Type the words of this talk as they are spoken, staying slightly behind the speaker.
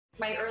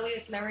My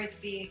earliest memories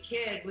of being a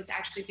kid was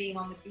actually being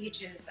on the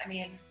beaches. I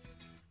mean,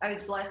 I was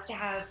blessed to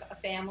have a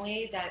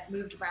family that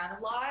moved around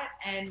a lot.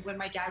 And when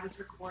my dad was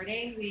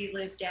recording, we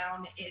lived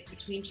down in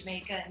between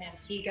Jamaica and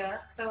Antigua.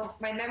 So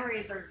my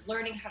memories are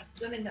learning how to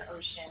swim in the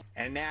ocean.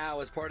 And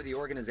now, as part of the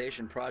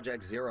organization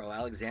Project Zero,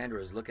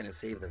 Alexandra is looking to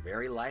save the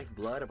very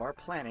lifeblood of our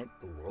planet,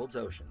 the world's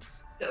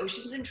oceans. The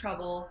ocean's in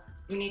trouble.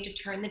 We need to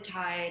turn the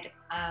tide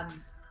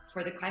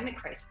for the climate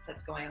crisis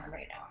that's going on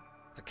right now.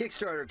 A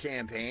Kickstarter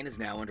campaign is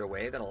now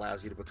underway that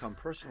allows you to become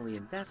personally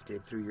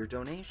invested through your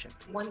donation.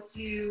 Once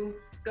you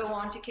go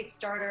on to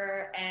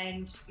Kickstarter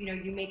and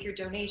you make your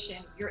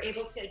donation, you're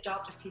able to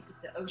adopt a piece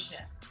of the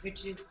ocean,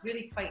 which is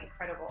really quite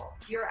incredible.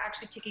 You're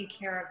actually taking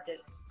care of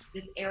this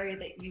area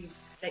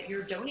that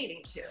you're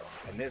donating to.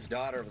 And this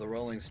daughter of the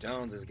Rolling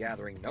Stones is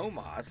gathering no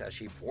moss as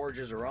she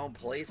forges her own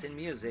place in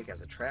music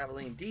as a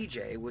traveling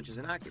DJ, which is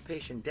an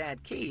occupation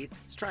Dad Keith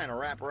is trying to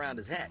wrap around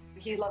his head.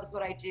 He loves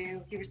what I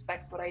do. He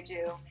respects what I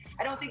do.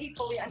 I don't think he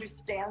fully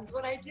understands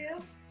what I do,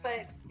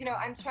 but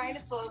I'm trying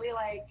to slowly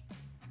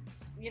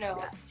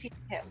teach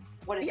him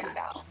what it's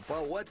about.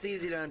 Well, what's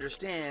easy to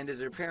understand is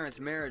her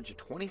parents' marriage of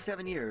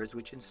 27 years,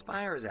 which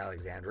inspires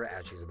Alexandra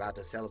as she's about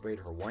to celebrate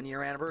her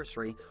 1-year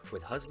anniversary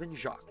with husband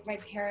Jacques. My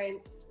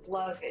parents'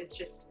 love is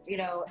just,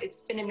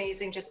 it's been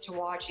amazing just to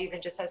watch,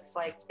 even just as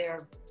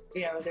their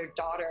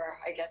daughter,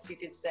 I guess you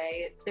could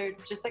say. They're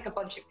just like a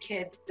bunch of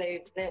kids.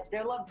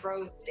 Their love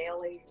grows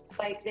daily. It's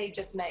like they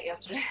just met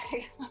yesterday.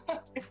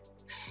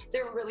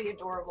 They're really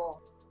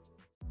adorable.